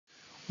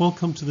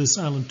Welcome to this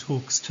Alan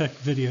Talks Tech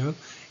video.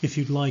 If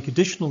you'd like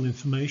additional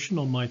information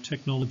on my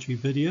technology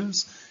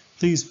videos,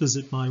 please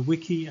visit my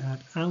wiki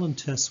at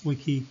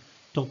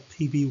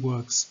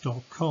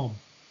alantestwiki.pbworks.com.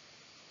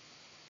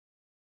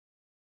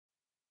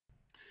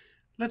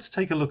 Let's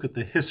take a look at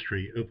the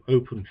history of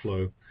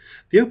OpenFlow.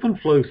 The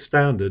OpenFlow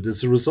standard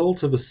is the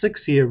result of a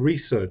 6-year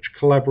research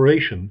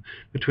collaboration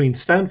between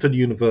Stanford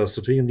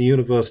University and the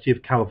University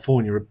of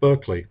California at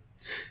Berkeley,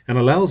 and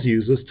allows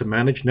users to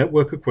manage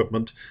network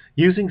equipment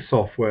using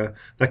software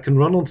that can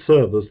run on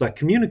servers that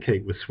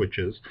communicate with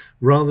switches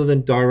rather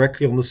than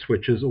directly on the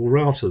switches or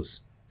routers.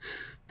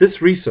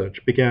 This research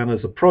began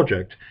as a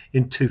project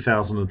in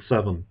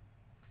 2007.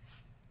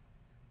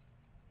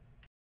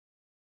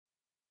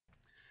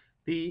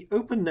 The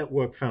Open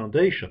Network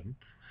Foundation,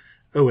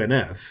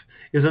 ONF,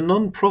 is a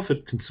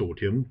non-profit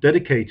consortium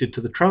dedicated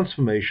to the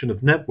transformation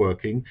of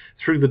networking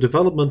through the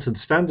development and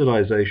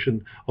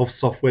standardization of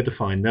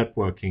software-defined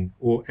networking,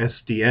 or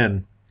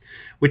SDN,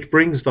 which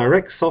brings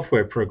direct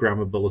software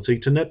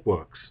programmability to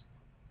networks.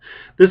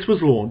 This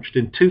was launched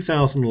in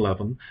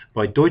 2011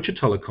 by Deutsche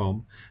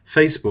Telekom,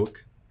 Facebook,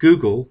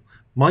 Google,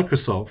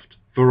 Microsoft,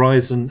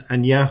 Verizon,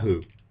 and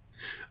Yahoo.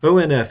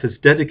 ONF is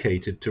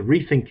dedicated to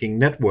rethinking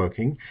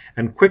networking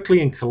and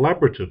quickly and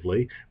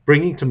collaboratively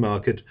bringing to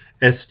market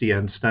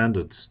SDN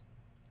standards.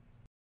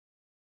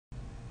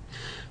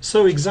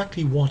 So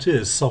exactly what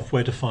is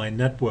software-defined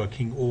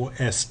networking, or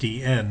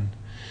SDN?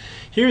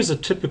 Here is a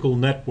typical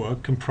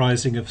network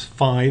comprising of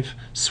 5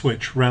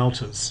 switch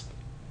routers.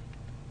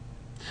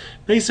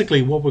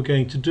 Basically what we're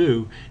going to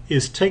do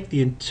is take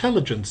the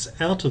intelligence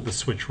out of the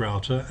switch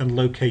router and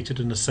locate it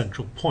in a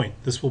central point.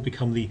 This will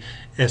become the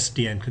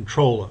SDN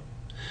controller.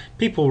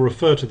 People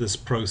refer to this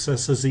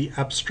process as the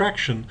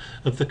abstraction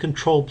of the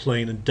control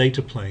plane and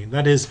data plane,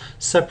 that is,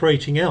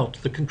 separating out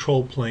the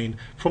control plane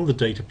from the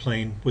data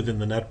plane within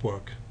the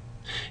network.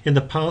 In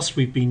the past,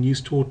 we've been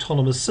used to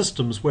autonomous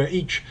systems where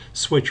each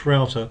switch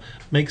router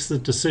makes the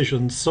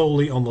decision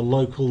solely on the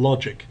local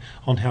logic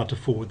on how to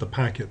forward the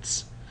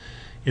packets.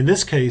 In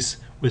this case,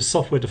 with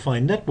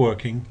software-defined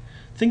networking,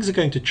 things are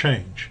going to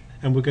change,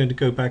 and we're going to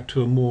go back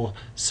to a more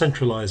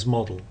centralized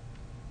model.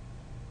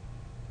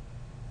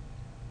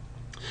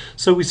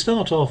 So we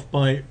start off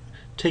by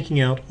taking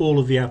out all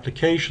of the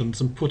applications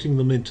and putting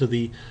them into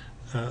the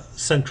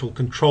central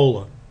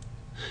controller.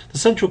 The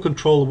central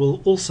controller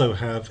will also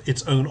have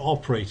its own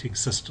operating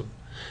system.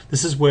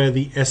 This is where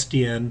the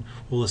SDN,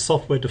 or the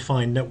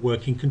software-defined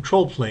networking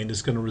control plane,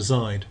 is going to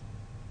reside.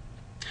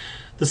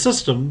 The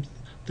system,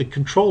 the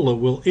controller,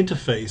 will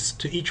interface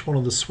to each one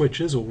of the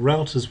switches or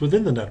routers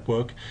within the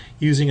network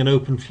using an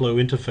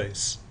OpenFlow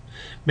interface.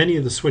 Many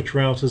of the switch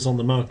routers on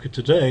the market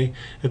today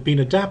have been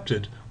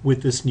adapted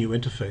with this new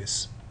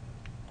interface.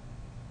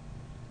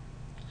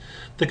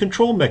 The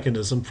control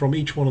mechanism from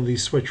each one of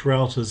these switch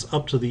routers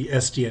up to the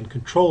SDN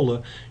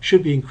controller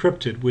should be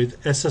encrypted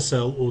with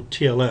SSL or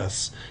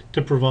TLS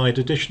to provide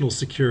additional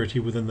security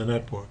within the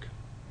network.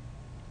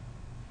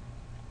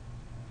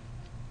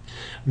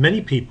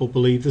 Many people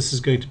believe this is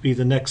going to be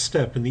the next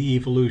step in the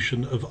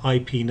evolution of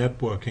IP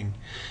networking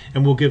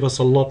and will give us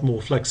a lot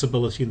more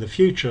flexibility in the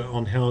future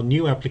on how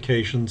new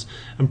applications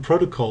and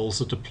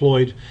protocols are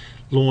deployed,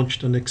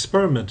 launched, and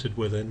experimented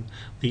within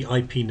the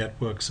IP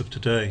networks of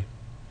today.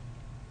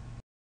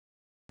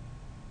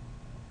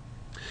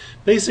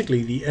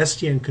 Basically, the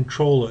SDN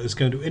controller is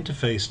going to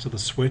interface to the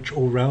switch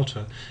or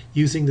router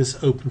using this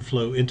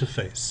OpenFlow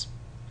interface.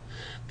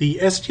 The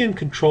SDN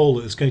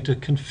controller is going to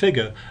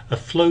configure a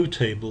flow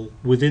table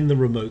within the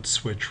remote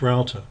switch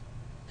router.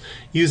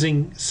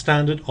 Using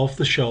standard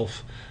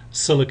off-the-shelf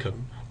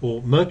silicon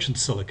or merchant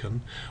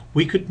silicon,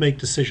 we could make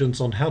decisions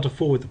on how to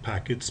forward the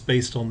packets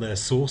based on their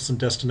source and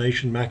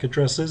destination MAC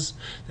addresses,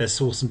 their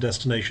source and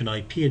destination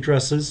IP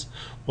addresses,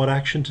 what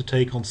action to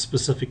take on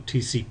specific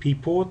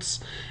TCP ports,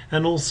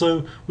 and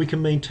also we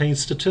can maintain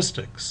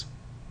statistics.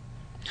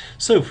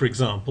 So, for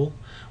example,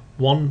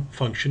 one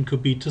function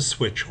could be to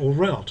switch or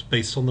route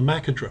based on the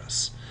MAC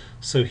address.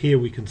 So here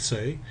we can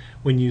say,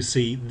 when you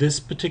see this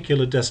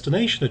particular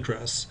destination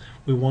address,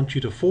 we want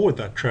you to forward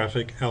that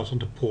traffic out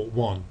onto port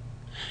 1.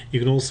 You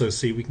can also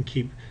see we can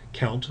keep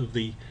count of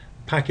the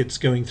packets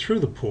going through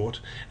the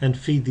port and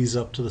feed these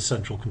up to the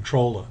central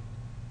controller.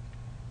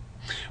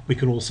 We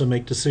can also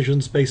make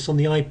decisions based on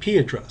the IP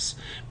address,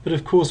 but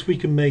of course we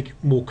can make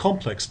more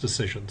complex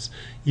decisions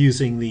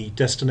using the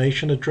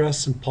destination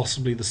address and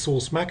possibly the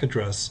source MAC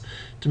address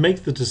to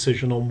make the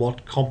decision on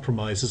what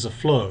compromises a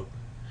flow.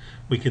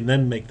 We can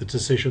then make the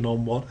decision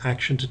on what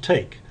action to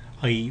take,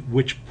 i.e.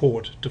 which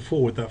port to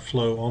forward that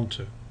flow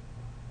onto.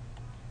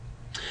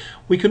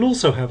 We can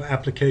also have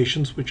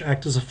applications which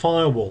act as a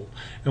firewall,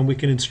 and we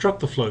can instruct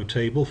the flow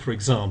table. For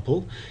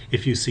example,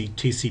 if you see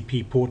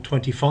TCP port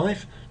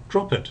 25,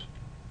 drop it.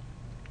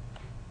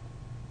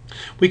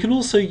 We can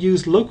also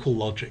use local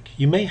logic.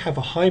 You may have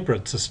a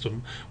hybrid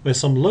system where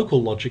some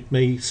local logic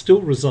may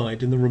still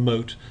reside in the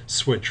remote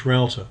switch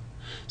router.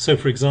 So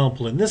for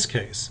example, in this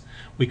case,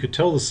 we could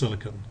tell the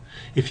silicon,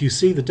 if you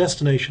see the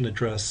destination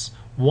address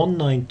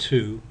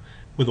 192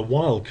 with a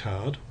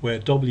wildcard, where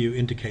W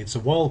indicates a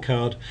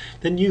wildcard,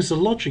 then use the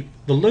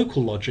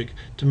local logic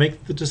to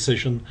make the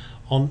decision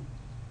on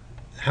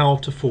how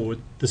to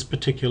forward this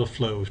particular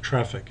flow of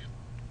traffic.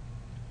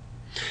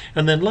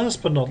 And then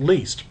last but not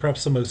least,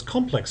 perhaps the most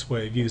complex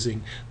way of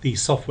using the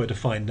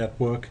software-defined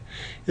network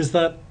is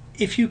that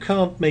if you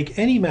can't make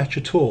any match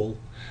at all,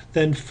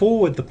 then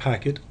forward the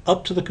packet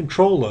up to the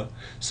controller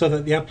so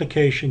that the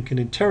application can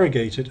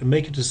interrogate it and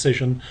make a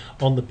decision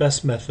on the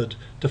best method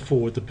to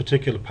forward the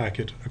particular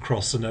packet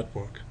across the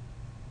network.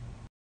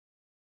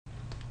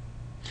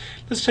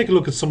 Let's take a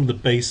look at some of the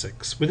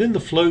basics. Within the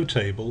flow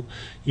table,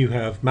 you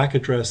have MAC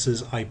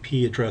addresses,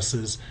 IP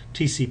addresses,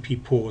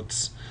 TCP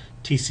ports,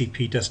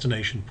 TCP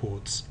destination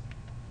ports.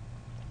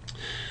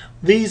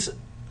 These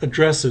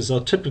addresses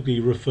are typically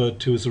referred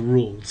to as a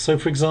rule. So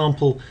for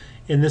example,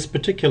 in this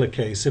particular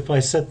case, if I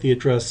set the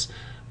address,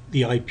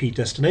 the IP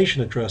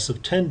destination address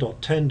of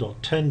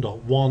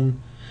 10.10.10.1,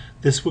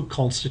 this would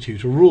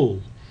constitute a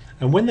rule.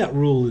 And when that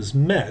rule is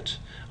met,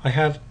 I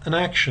have an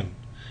action.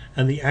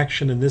 And the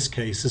action in this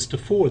case is to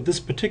forward this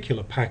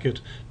particular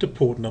packet to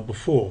port number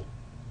 4.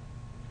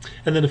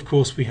 And then of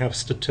course we have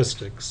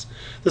statistics.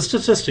 The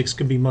statistics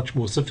can be much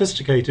more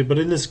sophisticated, but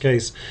in this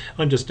case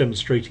I'm just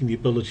demonstrating the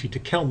ability to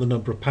count the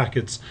number of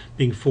packets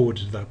being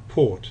forwarded to that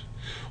port.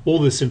 All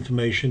this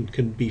information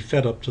can be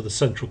fed up to the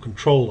central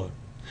controller.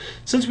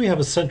 Since we have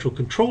a central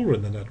controller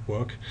in the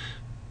network,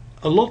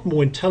 a lot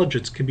more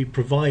intelligence can be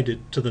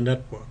provided to the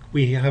network.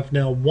 We have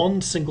now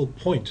one single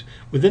point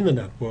within the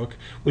network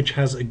which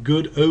has a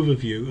good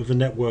overview of the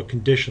network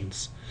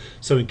conditions.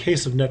 So in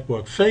case of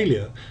network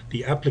failure,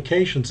 the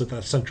applications at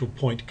that central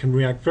point can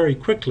react very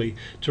quickly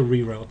to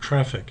reroute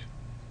traffic.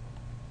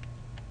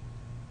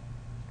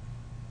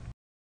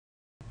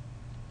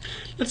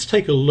 Let's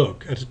take a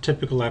look at a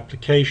typical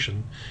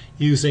application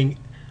using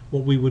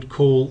what we would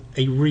call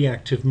a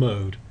reactive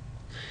mode.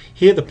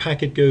 Here the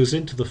packet goes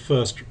into the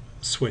first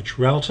switch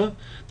router.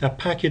 That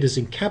packet is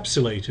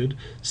encapsulated,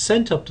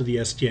 sent up to the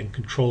SDN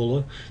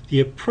controller.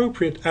 The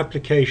appropriate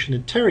application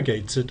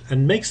interrogates it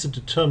and makes a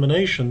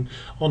determination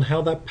on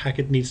how that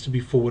packet needs to be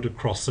forwarded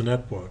across the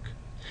network.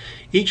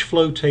 Each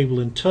flow table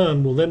in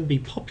turn will then be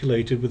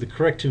populated with the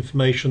correct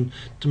information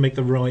to make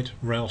the right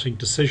routing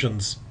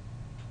decisions.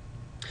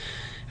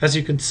 As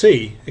you can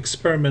see,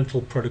 experimental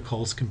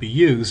protocols can be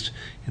used.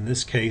 In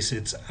this case,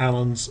 it's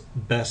Allen's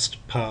best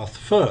path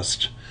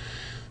first.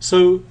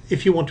 So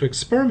if you want to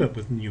experiment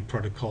with new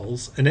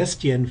protocols, an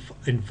SDN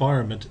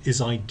environment is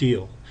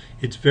ideal.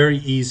 It's very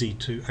easy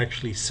to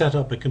actually set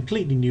up a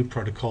completely new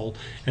protocol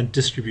and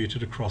distribute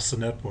it across the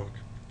network.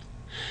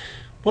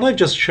 What I've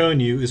just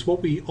shown you is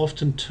what we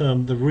often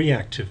term the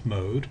reactive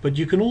mode, but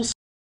you can also...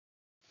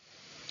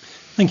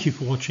 Thank you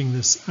for watching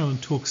this Allen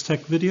Talks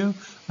Tech video.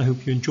 I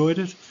hope you enjoyed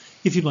it.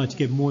 If you'd like to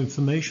get more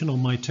information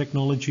on my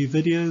technology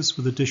videos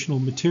with additional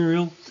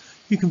material,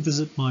 you can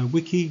visit my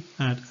wiki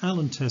at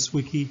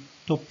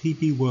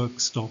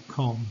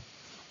allentestwiki.pbworks.com.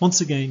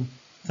 Once again,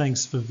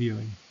 thanks for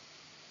viewing.